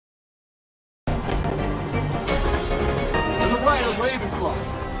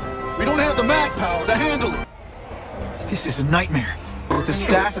We don't have the mag power to handle it. This is a nightmare. Both the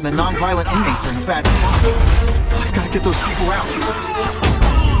staff and the non-violent inmates are in a bad spot. I've got to get those people out.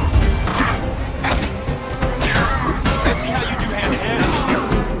 Let's see how you do hand-to-hand.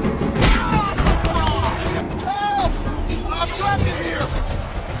 Help! I'm trapped in here!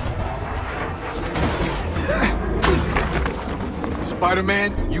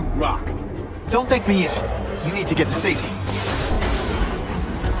 Spider-Man, you rock. Don't thank me yet. You need to get to safety.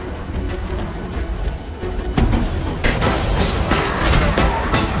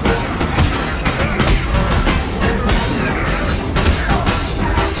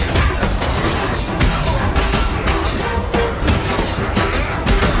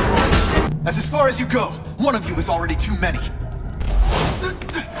 That's as far as you go. One of you is already too many.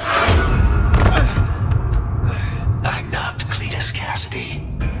 I'm not Cletus Kasady.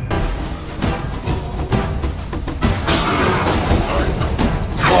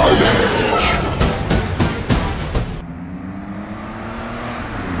 Carnage!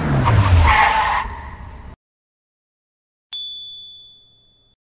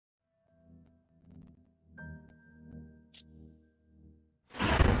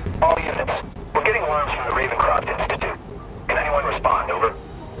 All units, we're getting alarms from the Ravencroft Institute. Can anyone respond? Over.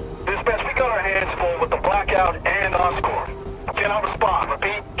 Dispatch, we got our hands full with the blackout and Oscorp. Cannot respond.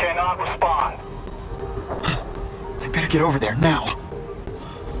 Repeat, cannot respond. I better get over there now.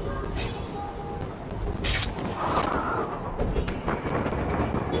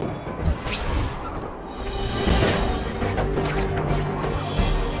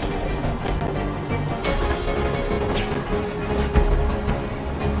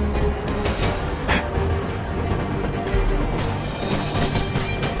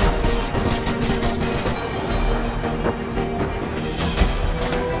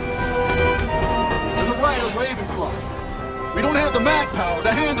 We don't have the mag power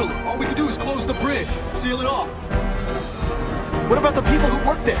to handle it. All we can do is close the bridge, seal it off. What about the people who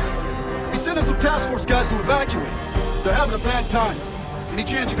work there? We sent in some task force guys to evacuate. They're having a bad time. Any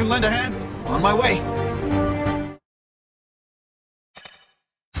chance you can lend a hand? On my way.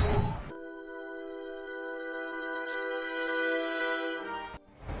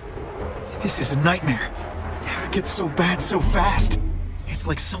 This is a nightmare. How it gets so bad so fast? It's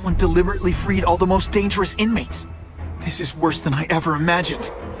like someone deliberately freed all the most dangerous inmates. This is worse than I ever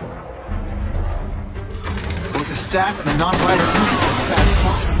imagined. Both the staff and the non-violent inmates are in a bad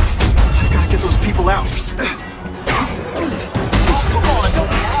spot. I've got to get those people out. Oh, come on, don't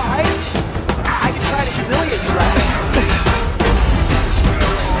cry. I can try to humiliate you right now.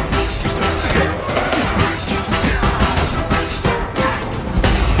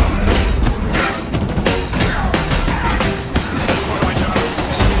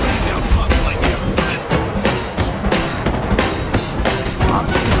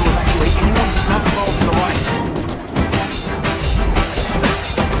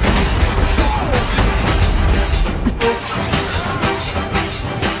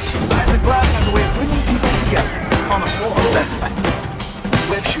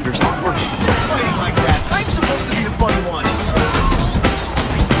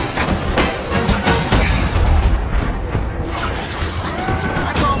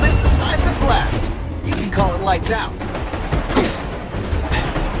 Lights out.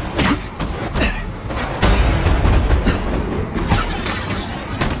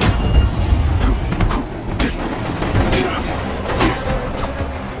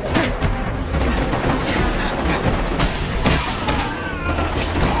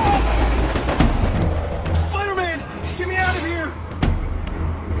 Spider-Man, get me out of here!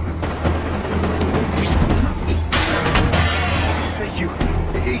 Thank you.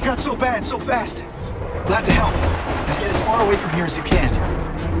 It got so bad so fast. Glad to help. Now get as far away from here as you can.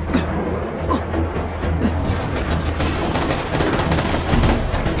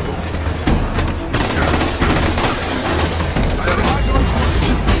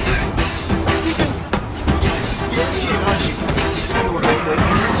 This is scary shit, aren't you? How to evacuate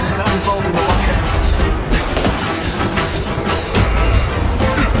anyone who's not involved in the lockout.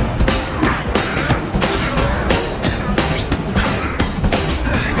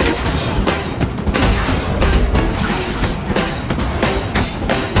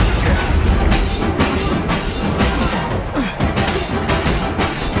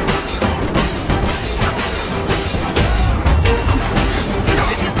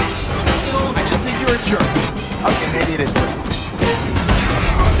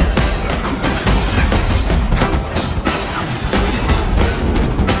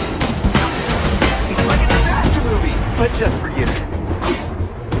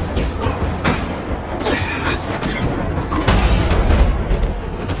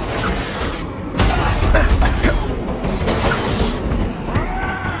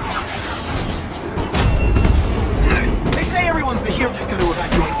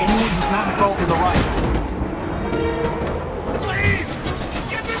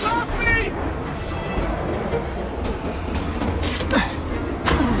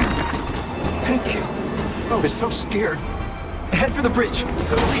 scared. Head for the bridge.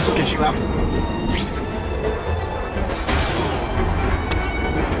 The police will get you out.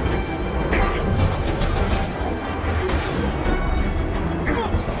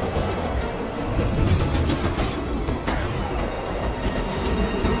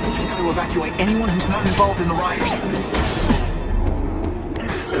 I've got to evacuate anyone who's not involved in the riot.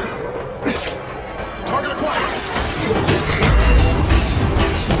 Target acquired.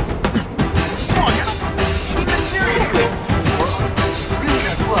 Come on, you take this seriously. Really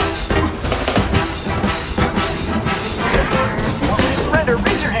got slow. Want me to surrender?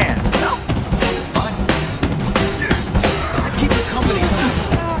 Raise your hand. No? Fine. Keep your company.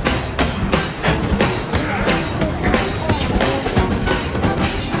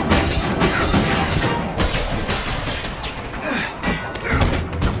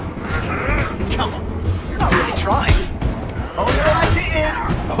 Come on. You're not really trying. Oh, no, I didn't.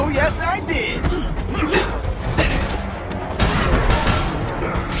 Oh, yes, I did.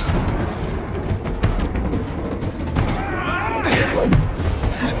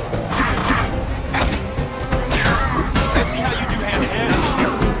 Let's see how you do hand-to-hand.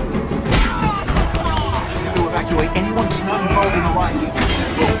 I've got to evacuate anyone who's not involved in the riot.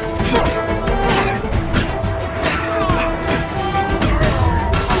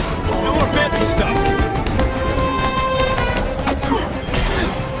 No more fancy stuff.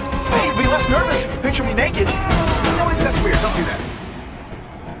 Hey, you'd be less nervous if you picture me naked. You know what? That's weird. Don't do that.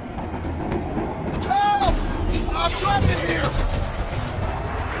 Help! I'm trapped in here.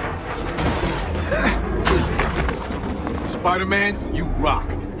 Spider-Man, you rock.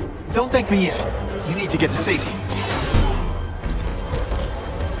 Don't thank me yet. You need to get to safety.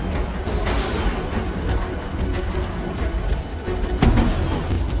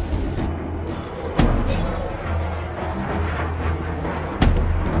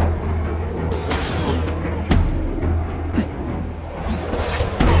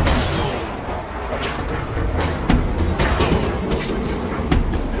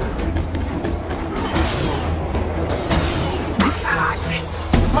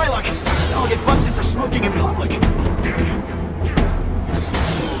 My luck! I'll get busted for smoking in public.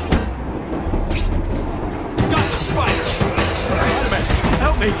 Got the spider. Spider-Man,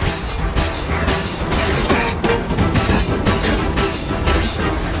 help me!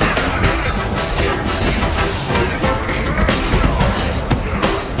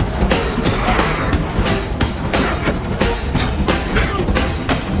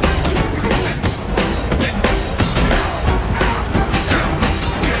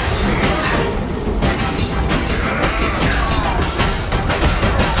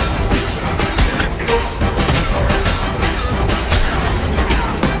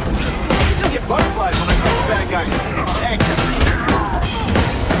 Still get butterflies when I fight the bad guys. Excellent.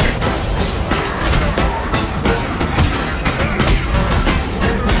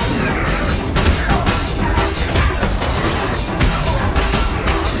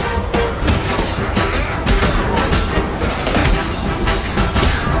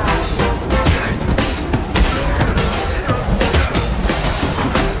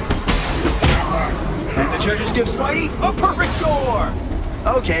 And the judges give Spidey a perfect score!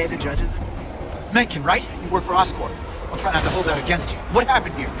 Okay, the judges. Mencken, right? You work for Oscorp. I'll try not to hold that against you. What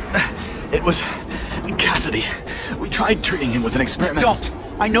happened here? It was Kasady. We tried treating him with an experiment. Don't!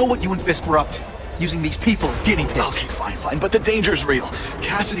 I know what you and Fisk were up to. Using these people as guinea pigs. Okay, fine, but the danger's real.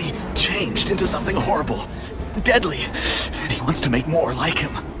 Kasady changed into something horrible, deadly, and he wants to make more like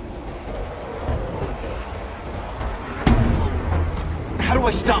him. How do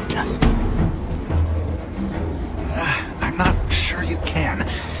I stop Kasady? I'm not sure you can.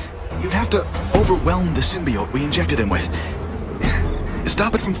 You'd have to overwhelm the symbiote we injected him with.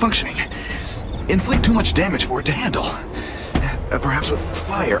 Stop it from functioning. Inflict too much damage for it to handle. Perhaps with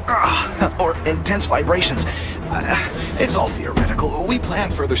fire, or intense vibrations. It's all theoretical. We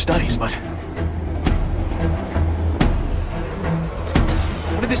plan further studies, but...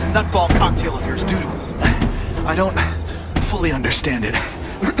 What did this nutball cocktail of yours do to him? I don't fully understand it.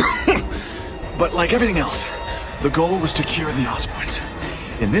 But like everything else, the goal was to cure the Osborns.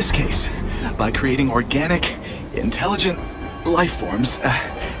 In this case, by creating organic, intelligent life forms,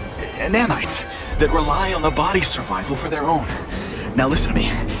 nanites, that rely on the body's survival for their own. Now listen to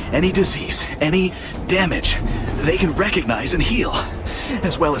me. Any disease, any damage, they can recognize and heal,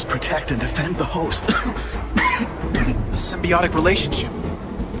 as well as protect and defend the host. A symbiotic relationship.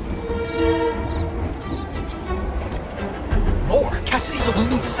 More! Cassidy's a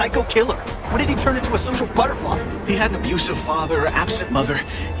loony psycho killer. When did he turn into a social butterfly? He had an abusive father, absent mother.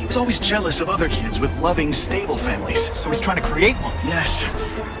 He was always jealous of other kids with loving, stable families. So he's trying to create one. Yes.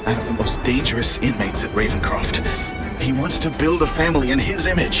 out of the most dangerous inmates at Ravencroft. He wants to build a family in his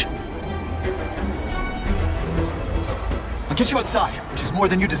image. I'll get you outside, which is more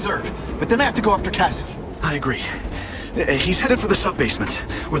than you deserve. But then I have to go after Kasady. I agree. He's headed for the sub-basements,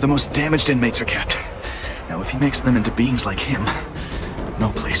 where the most damaged inmates are kept. Now, if he makes them into beings like him,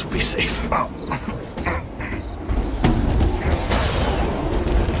 no place will be safe.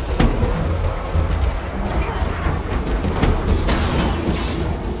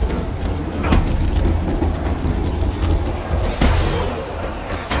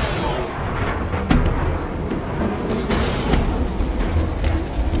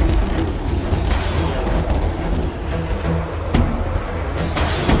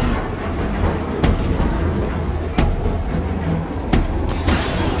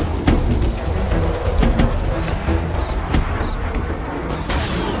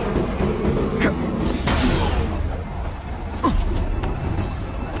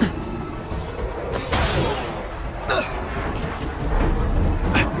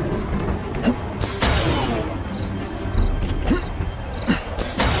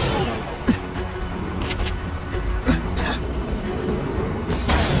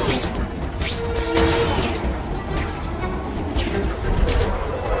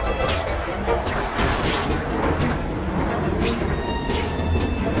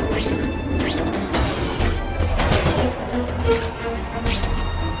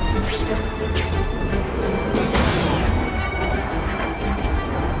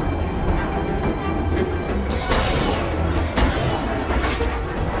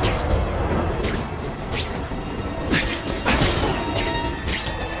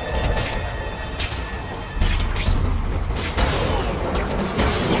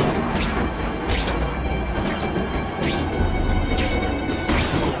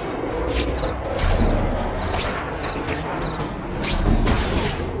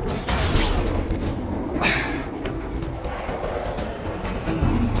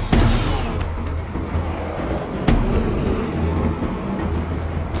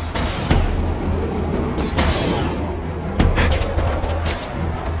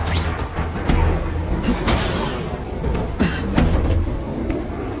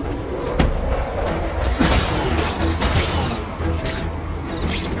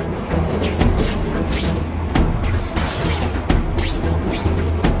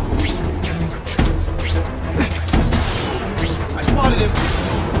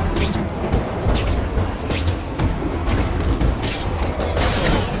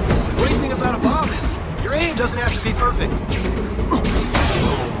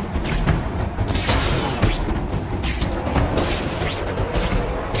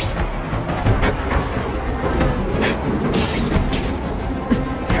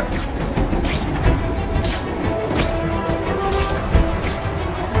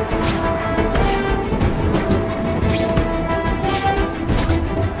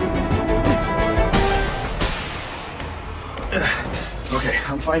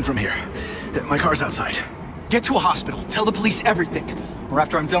 Fine from here. My car's outside. Get to a hospital. Tell the police everything. Or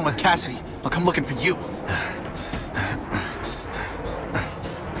after I'm done with Kasady, I'll come looking for you.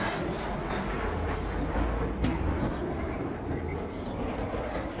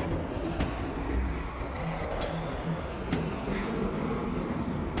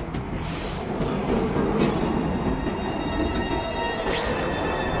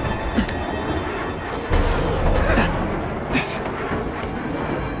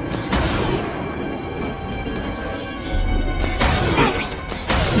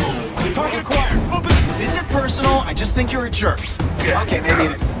 I just think you're a jerk. Okay, maybe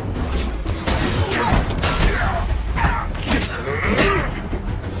it is.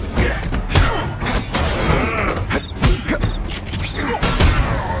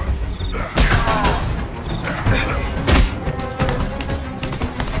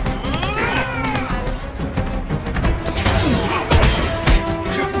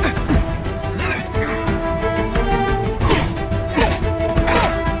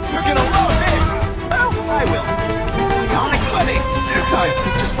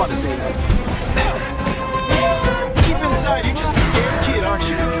 It's just fun to say that. Deep inside, you're just a scared kid, aren't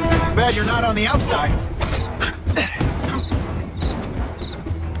you? Too bad you're not on the outside.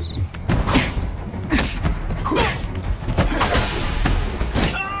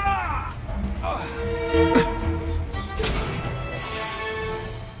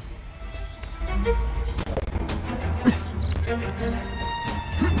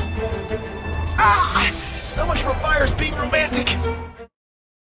 So much for fires being romantic.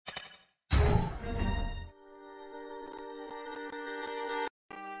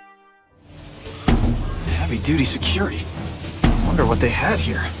 Heavy-duty security. Wonder what they had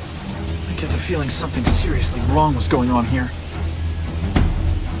here. I get the feeling something seriously wrong was going on here.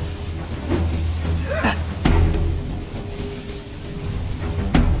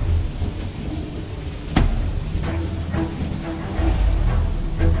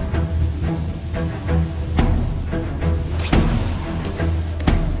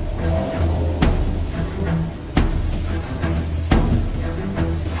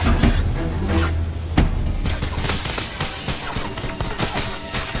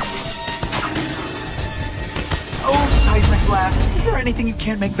 Is there anything you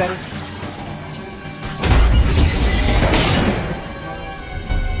can't make better?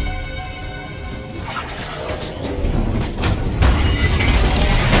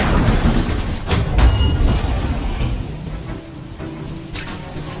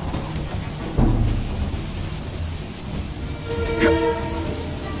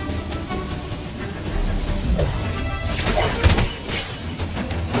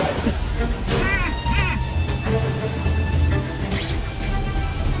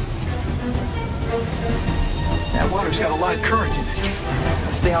 Got a live current in it.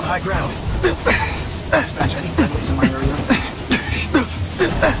 Gotta stay on high ground. Dispatch any friendlies in my area.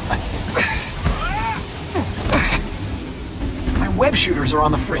 My web shooters are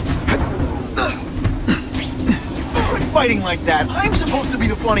on the fritz. Quit fighting like that. I'm supposed to be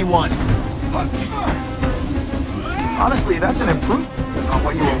the funny one. Honestly, that's an improvement on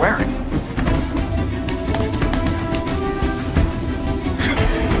what you were wearing.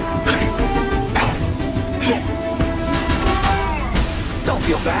 Don't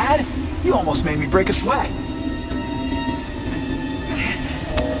feel bad. You almost made me break a sweat.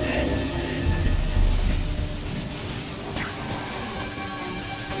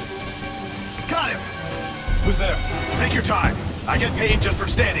 Got him! Who's there? Take your time. I get paid just for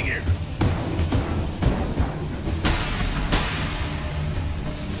standing here.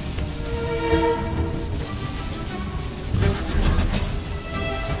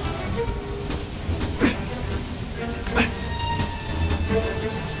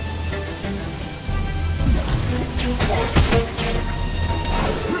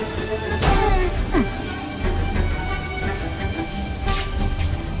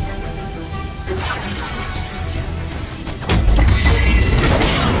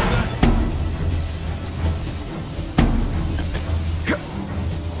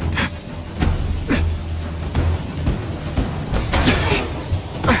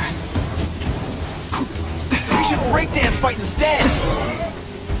 Breakdance fight instead!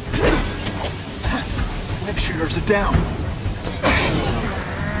 Web shooters are down.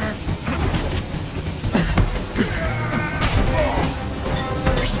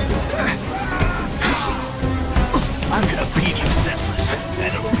 I'm gonna beat you senseless,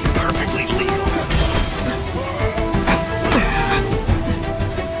 and it'll be perfectly legal.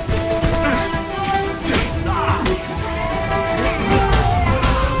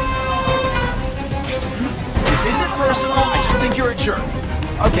 This isn't personal, I just think you're a jerk.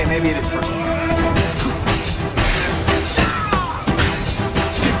 Okay, maybe it is personal.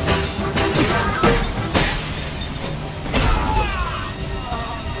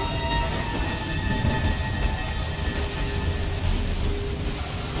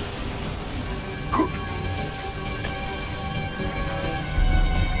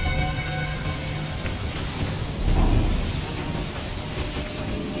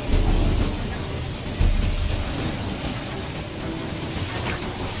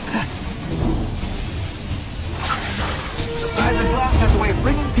 Has a way of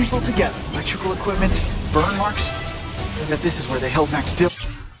bringing people together. Electrical equipment, burn marks. I bet this is where they held Max Dill.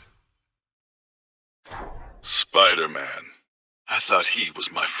 Spider-Man. I thought he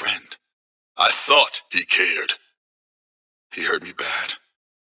was my friend. I thought he cared. He hurt me bad.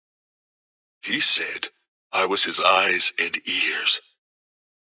 He said I was his eyes and ears.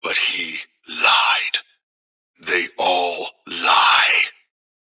 But he lied. They all lie.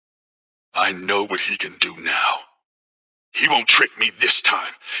 I know what he can do now. He won't trick me this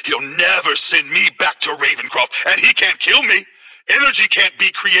time. He'll never send me back to Ravencroft, and he can't kill me. Energy can't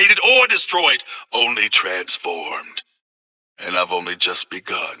be created or destroyed, only transformed. And I've only just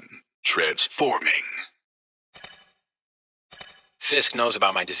begun transforming. Fisk knows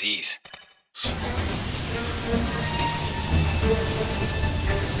about my disease.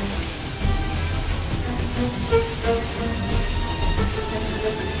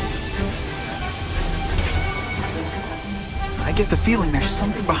 I get the feeling there's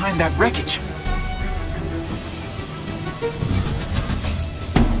something behind that wreckage.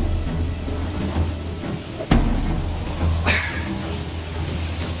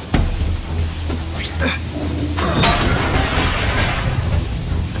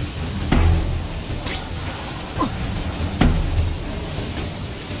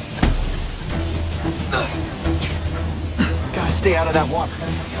 stay out of that water,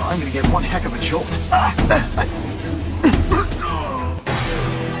 or I'm gonna get one heck of a jolt.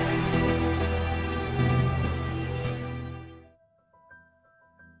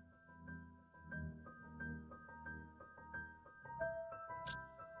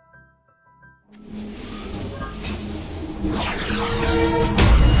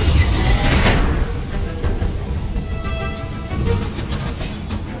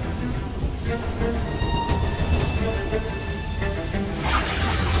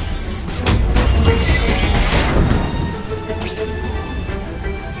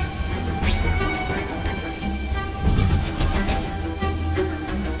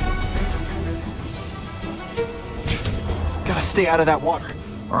 Gotta stay out of that water,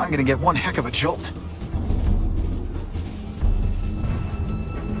 or I'm gonna get one heck of a jolt.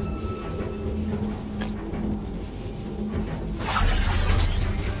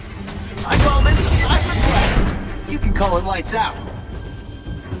 I call this the Cyber Blast. You can call it lights out.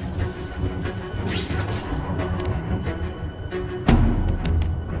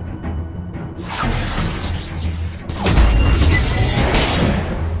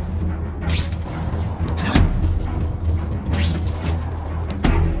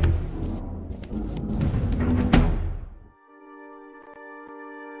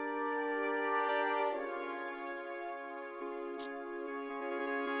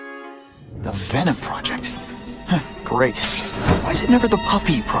 The Venom Project? Huh, great. Why is it never the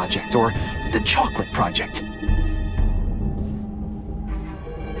Puppy Project or the Chocolate Project?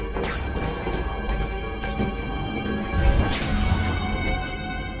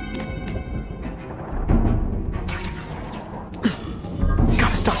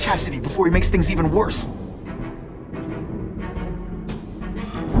 Gotta stop Kasady before he makes things even worse.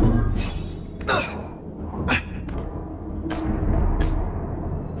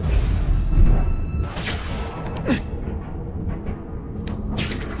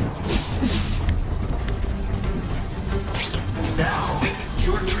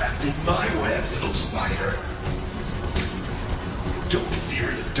 You're trapped in my web, little spider. Don't fear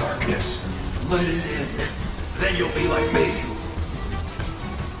the darkness. Let it in. Then you'll be like me.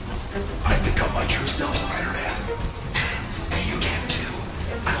 I've become my true self, Spider-Man. And you can too.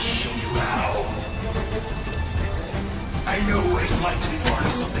 I'll show you how. I know what it's like to be part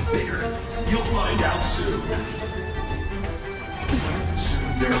of something bigger. You'll find out soon.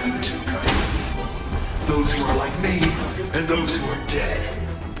 Soon there'll be two kinds of people. Those who are like me, and those who are dead.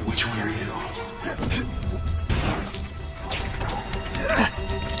 Which one are you?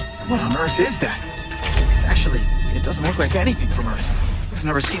 What on earth is that? Actually, it doesn't look like anything from Earth. I've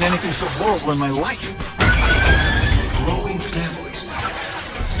never seen anything so horrible in my life. A growing family,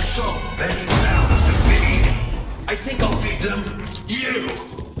 Spider-Man. So many mouths to feed. I think I'll feed them you.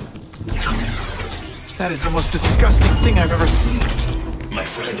 That is the most disgusting thing I've ever seen. My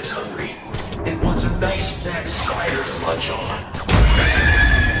friend is hungry. It wants a nice fat spider to munch on.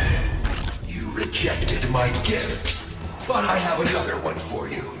 You rejected my gift, but I have another one for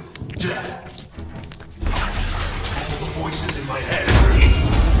you. Death. All the voices in my head agree.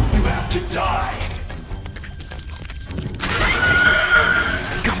 You have to die.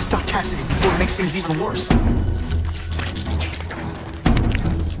 Gotta stop Kasady before it makes things even worse.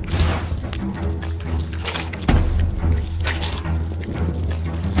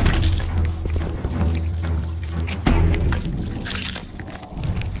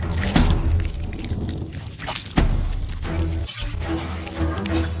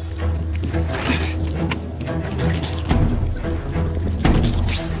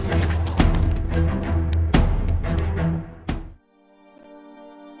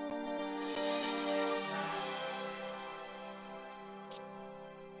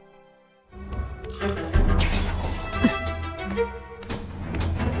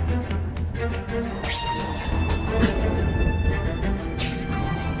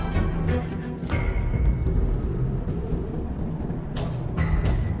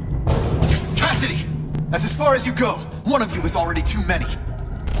 Kasady! That's as far as you go. One of you is already too many.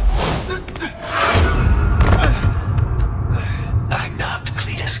 I'm not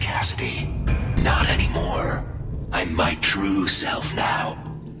Cletus Kasady. Not anymore. I'm my true self now.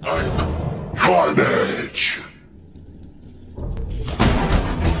 I'm Carnage!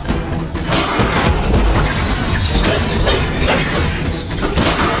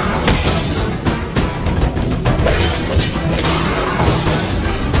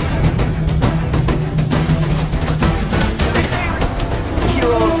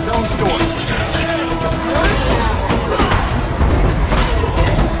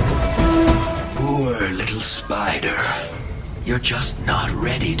 You're just not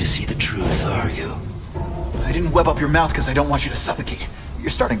ready to see the truth, are you? I I didn't web up your mouth because I don't want you to suffocate. You're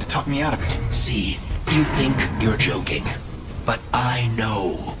starting to talk me out of it. See, you think you're joking, but I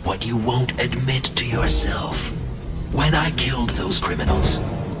know what you won't admit to yourself. When I killed those criminals,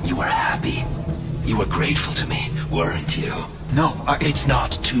 you were happy. You were grateful to me, weren't you? No, It's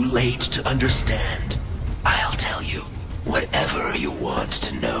not too late to understand. I'll tell you whatever you want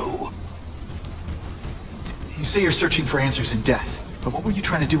to know. You say you're searching for answers in death, but what were you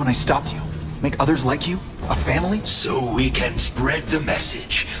trying to do when I stopped you? Make others like you? A family? So we can spread the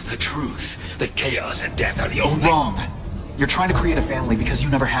message, the truth, that chaos and death are the only— Wrong. You're trying to create a family because you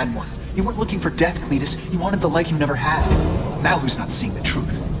never had one. You weren't looking for death, Cletus. You wanted the life you never had. Now who's not seeing the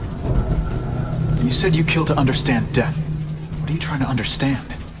truth? You said you killed to understand death. What are you trying to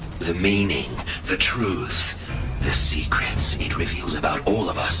understand? The meaning, the truth, the secrets it reveals about all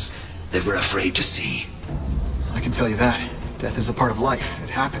of us that we're afraid to see. I can tell you that. Death is a part of life.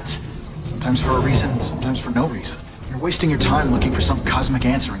 It happens. Sometimes for a reason, sometimes for no reason. You're wasting your time looking for some cosmic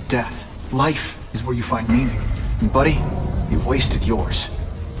answer in death. Life is where you find meaning. And buddy, you've wasted yours.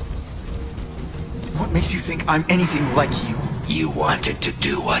 What makes you think I'm anything like you? You wanted to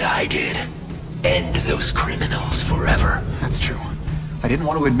do what I did. End those criminals forever. That's true. I didn't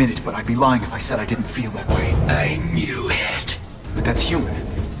want to admit it, but I'd be lying if I said I didn't feel that way. I knew it. But that's human.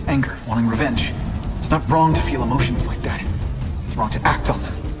 Anger, wanting revenge. It's not wrong to feel emotions like that. It's wrong to act on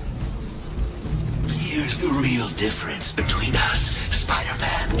them. Here's the real difference between us,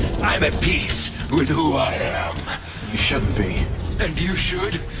 Spider-Man. I'm at peace with who I am. You shouldn't be. And you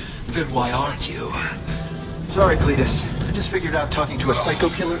should? Then why aren't you? Sorry, Cletus. I just figured out talking to a psycho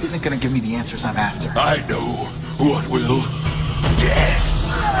killer isn't gonna give me the answers I'm after. I know what will. Death.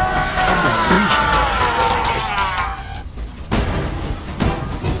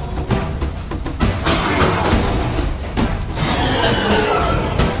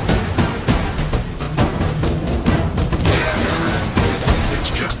 It's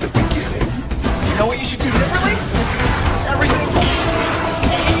just the beginning. You know what you should do differently? Everything.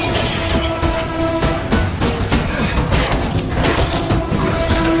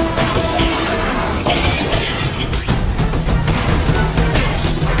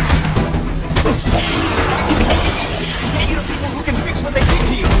 You know people who can fix what they did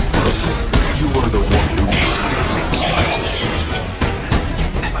to you. You are the one who needs fixing, Spider.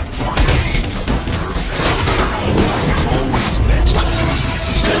 I'm finally perfect. I've always meant to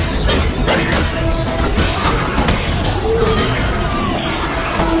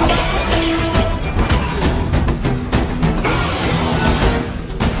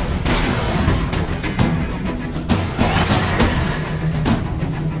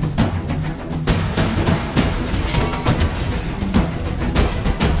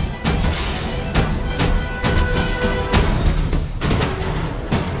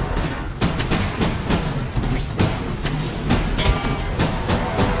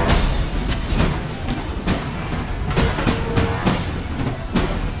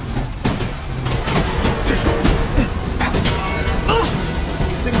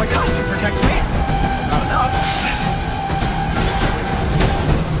Think my costume protects me? Not enough.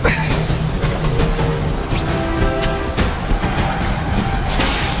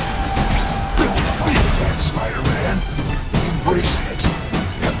 fight death, Spider-Man. Embrace it.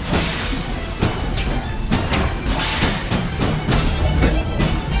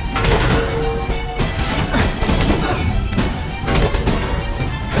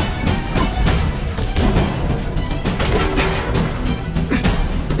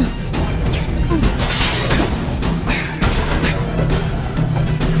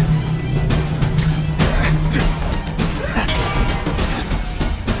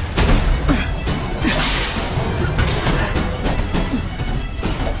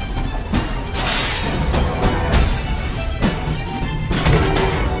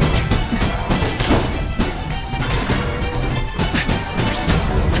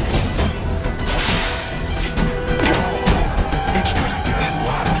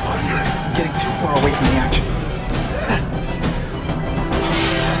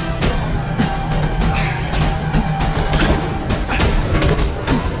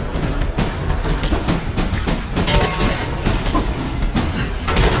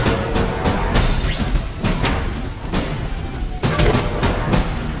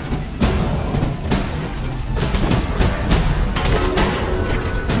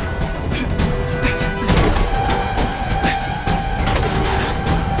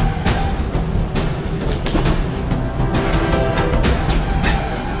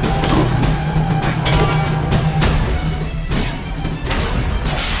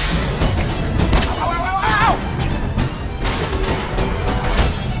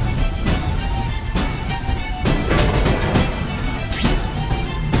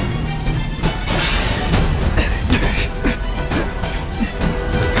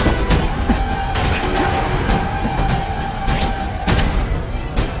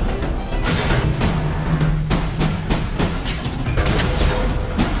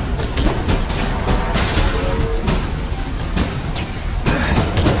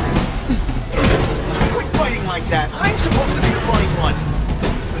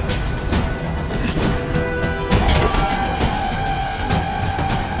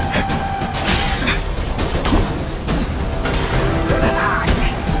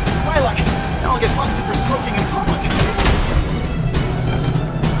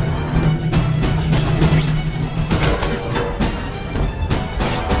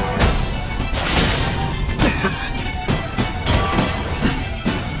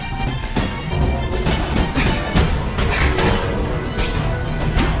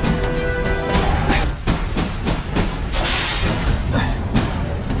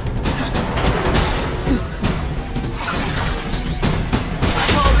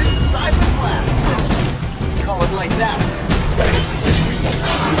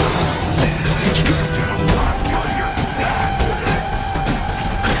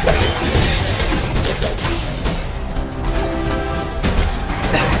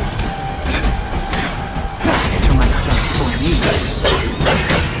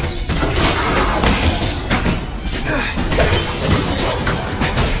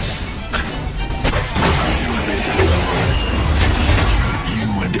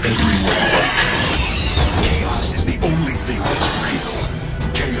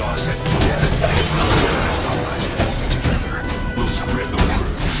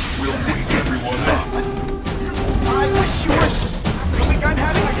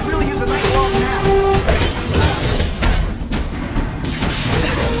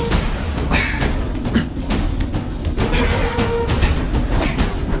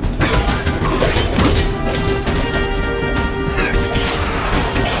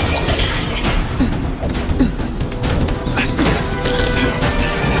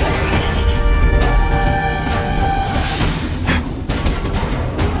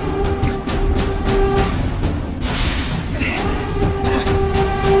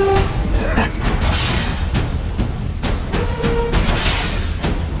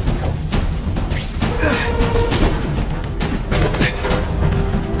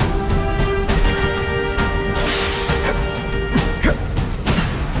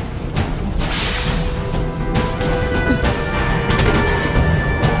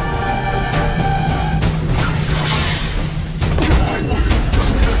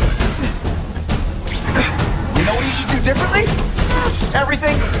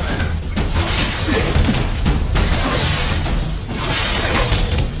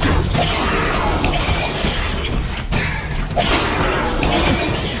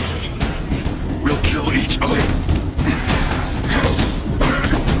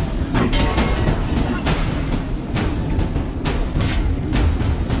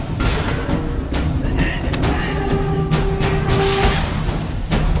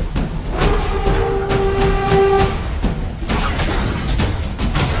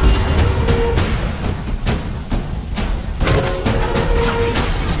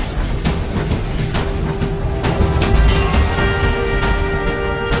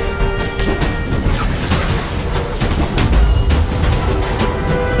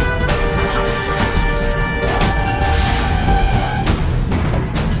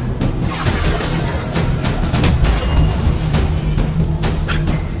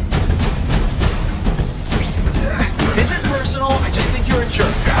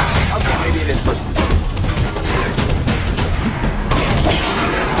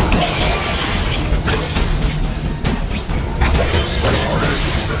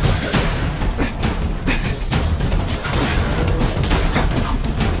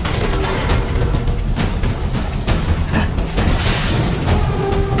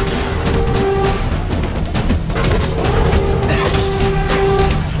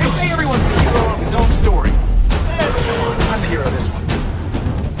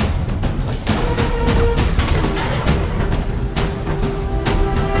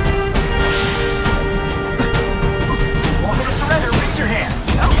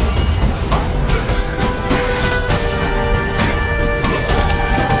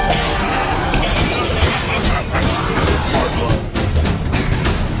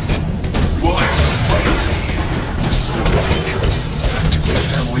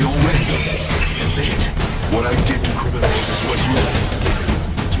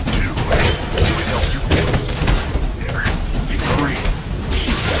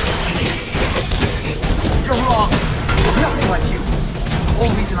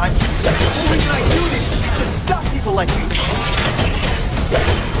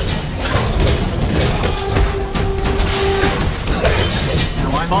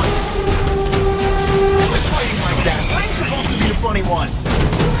 fun. Quit fighting like that. I'm supposed to be the funny one.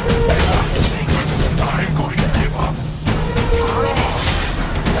 I'm going to give up.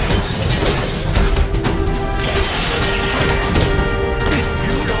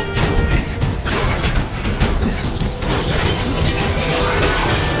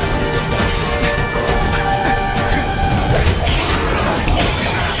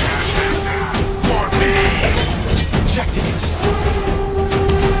 Injected.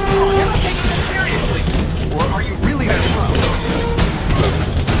 Oh, you're not taking this seriously. Or are you really that slow?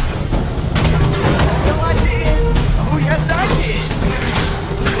 No, I did. Oh, yes, I did.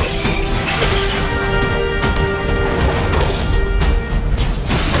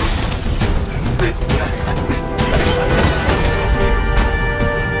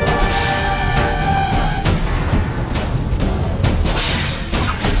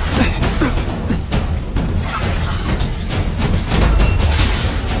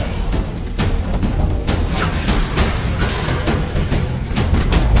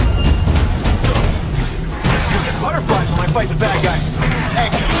 Fight the bad guys.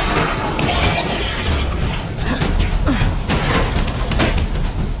 Excellent.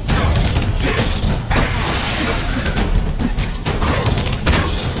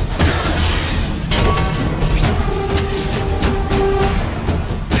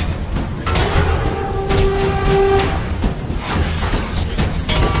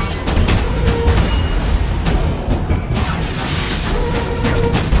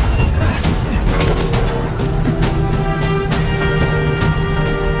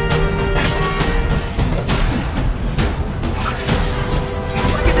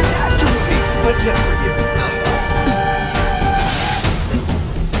 Just for you.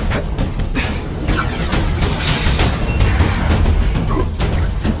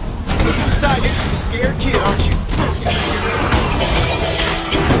 Besides, you're just a scared kid, aren't you?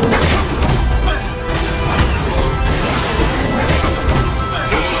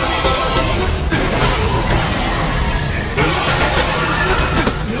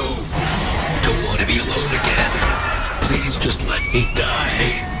 No. Don't want to be alone again. Please just let me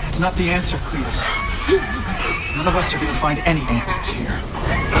die. It's not the answer, Cletus. None of us are going to find any answers here.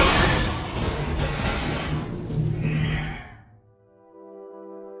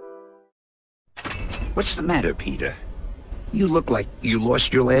 What's the matter, Peter? You look like you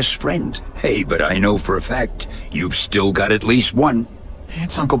lost your last friend. Hey, but I know for a fact you've still got at least one.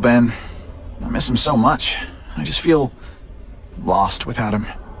 It's Uncle Ben. I miss him so much. I just feel lost without him.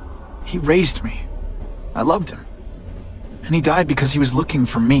 He raised me. I loved him. And he died because he was looking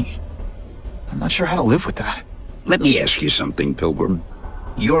for me. I'm not sure how to live with that. Let me ask you something, Pilgrim.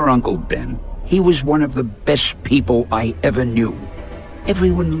 Your Uncle Ben, he was one of the best people I ever knew.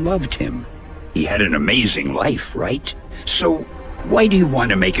 Everyone loved him. He had an amazing life, right? So, why do you want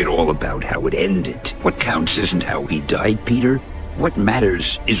to make it all about how it ended? What counts isn't how he died, Peter. What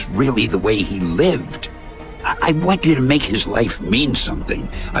matters is really the way he lived. I want you to make his life mean something.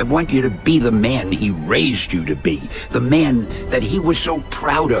 I want you to be the man he raised you to be. The man that he was so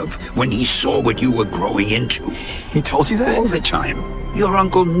proud of when he saw what you were growing into. He told you that? All the time. Your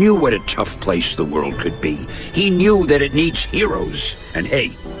uncle knew what a tough place the world could be. He knew that it needs heroes. And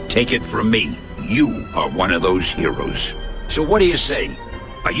hey, take it from me, you are one of those heroes. So what do you say?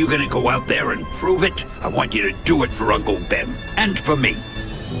 Are you gonna go out there and prove it? I want you to do it for Uncle Ben. And for me.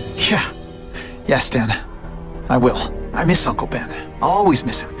 Yeah. Yes, Dan. I will. I miss Uncle Ben. I'll always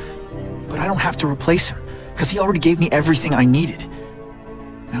miss him. But I don't have to replace him, because he already gave me everything I needed.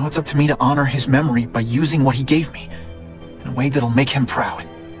 Now it's up to me to honor his memory by using what he gave me, in a way that'll make him proud.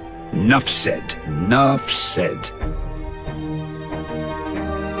 Enough said. Enough said.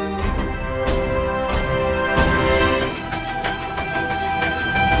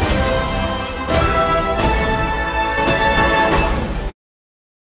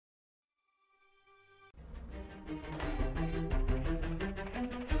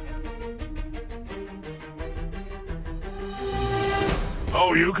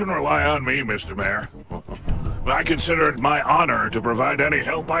 Oh, you can rely on me, Mr. Mayor. I consider it my honor to provide any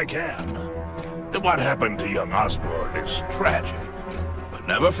help I can. What happened to young Osborn is tragic, but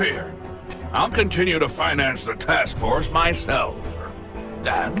never fear. I'll continue to finance the task force myself.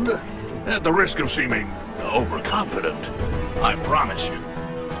 And, at the risk of seeming overconfident, I promise you,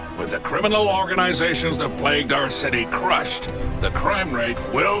 with the criminal organizations that plagued our city crushed, the crime rate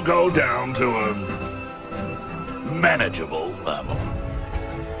will go down to a manageable level.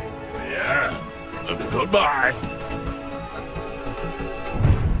 Yeah, goodbye.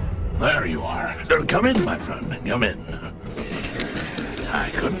 There you are. Come in, my friend. Come in. I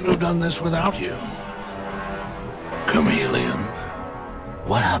couldn't have done this without you. Chameleon.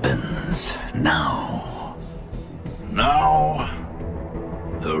 What happens now? Now,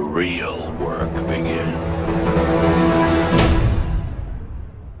 the real work begins.